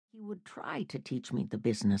would try to teach me the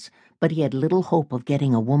business, but he had little hope of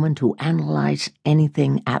getting a woman to analyze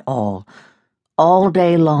anything at all. All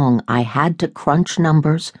day long I had to crunch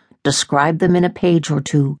numbers, describe them in a page or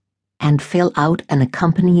two, and fill out an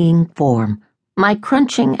accompanying form. My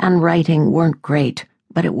crunching and writing weren't great,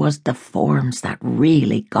 but it was the forms that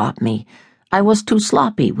really got me. I was too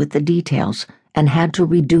sloppy with the details and had to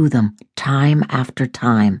redo them time after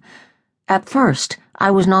time. At first, I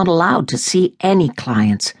was not allowed to see any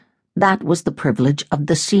clients. That was the privilege of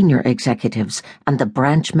the senior executives and the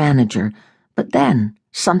branch manager. But then,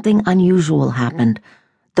 something unusual happened.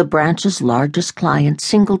 The branch's largest client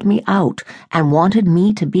singled me out and wanted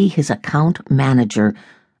me to be his account manager.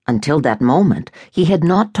 Until that moment, he had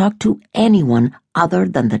not talked to anyone other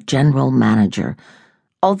than the general manager.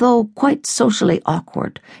 Although quite socially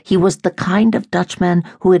awkward, he was the kind of Dutchman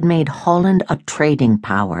who had made Holland a trading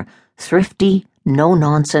power, thrifty,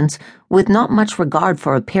 no-nonsense, with not much regard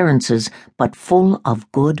for appearances, but full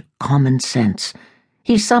of good common sense.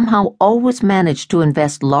 He somehow always managed to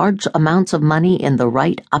invest large amounts of money in the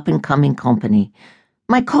right up-and-coming company.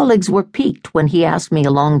 My colleagues were piqued when he asked me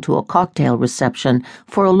along to a cocktail reception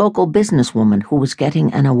for a local businesswoman who was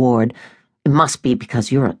getting an award. "It must be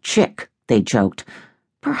because you're a chick," they joked.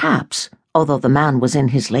 Perhaps, although the man was in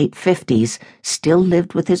his late 50s, still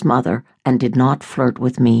lived with his mother and did not flirt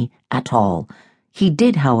with me at all. He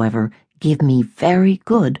did, however, give me very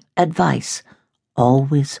good advice.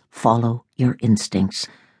 Always follow your instincts.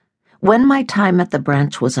 When my time at the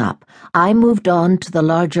branch was up, I moved on to the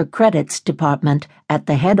larger credits department at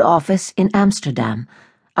the head office in Amsterdam.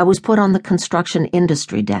 I was put on the construction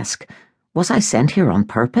industry desk. Was I sent here on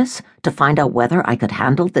purpose to find out whether I could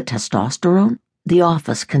handle the testosterone? The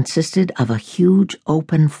office consisted of a huge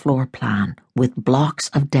open floor plan with blocks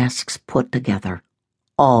of desks put together.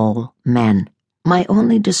 All men. My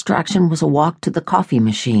only distraction was a walk to the coffee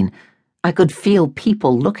machine. I could feel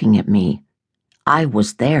people looking at me. I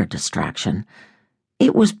was their distraction.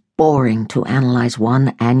 It was boring to analyze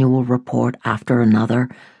one annual report after another.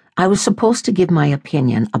 I was supposed to give my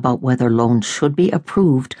opinion about whether loans should be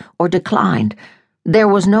approved or declined. There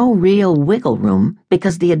was no real wiggle room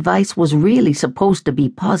because the advice was really supposed to be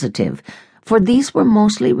positive, for these were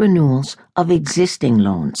mostly renewals of existing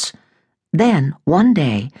loans. Then, one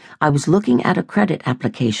day, I was looking at a credit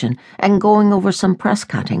application and going over some press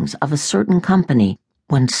cuttings of a certain company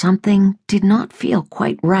when something did not feel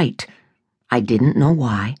quite right. I didn't know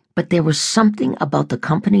why, but there was something about the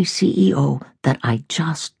company's CEO that I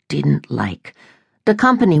just didn't like. The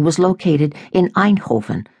company was located in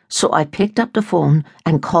Eindhoven, so I picked up the phone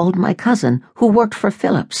and called my cousin, who worked for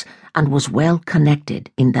Philips and was well connected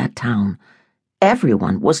in that town.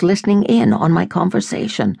 Everyone was listening in on my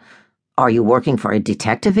conversation. "Are you working for a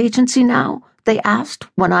detective agency now?" they asked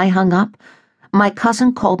when I hung up. My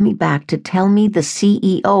cousin called me back to tell me the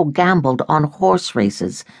CEO gambled on horse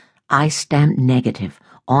races. I stamped negative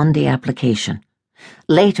on the application.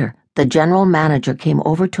 Later, the general manager came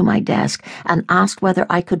over to my desk and asked whether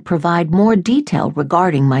I could provide more detail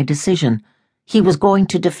regarding my decision. He was going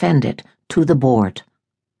to defend it to the board.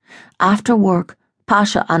 After work,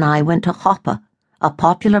 Pasha and I went to Hoppe, a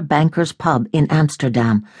popular banker's pub in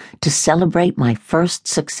Amsterdam, to celebrate my first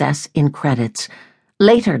success in credits.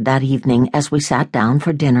 Later that evening, as we sat down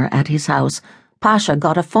for dinner at his house, Pasha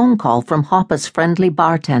got a phone call from Hoppe's friendly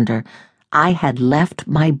bartender. I had left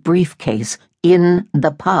my briefcase in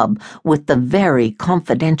the pub with the very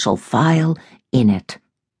confidential file in it.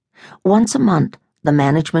 Once a month, the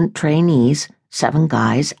management trainees, 7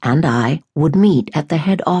 guys, and I would meet at the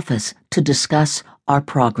head office to discuss our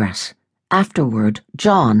progress. Afterward,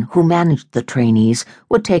 John, who managed the trainees,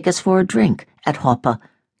 would take us for a drink at Hoppe.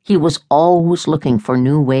 He was always looking for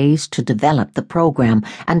new ways to develop the program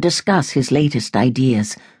and discuss his latest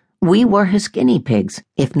ideas. We were his guinea pigs,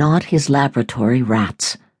 if not his laboratory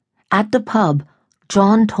rats. At the pub,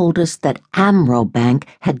 John told us that Amro Bank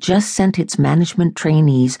had just sent its management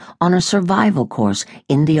trainees on a survival course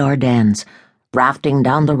in the Ardennes, rafting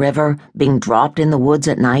down the river, being dropped in the woods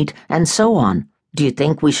at night, and so on. "Do you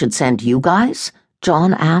think we should send you guys?"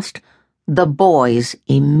 John asked. The boys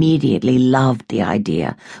immediately loved the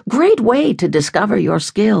idea. Great way to discover your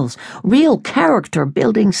skills, real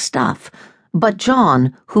character-building stuff. But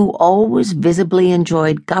John, who always visibly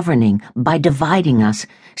enjoyed governing by dividing us,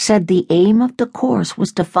 said the aim of the course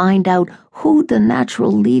was to find out who the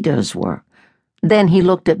natural leaders were. Then he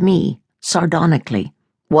looked at me, sardonically.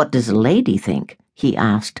 "What does a lady think?" he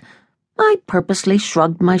asked. I purposely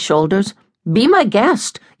shrugged my shoulders. "Be my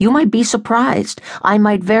guest. You might be surprised. I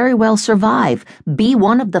might very well survive, be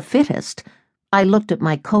one of the fittest." I looked at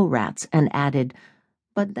my co-rats and added,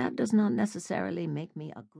 "But that does not necessarily make me a good..."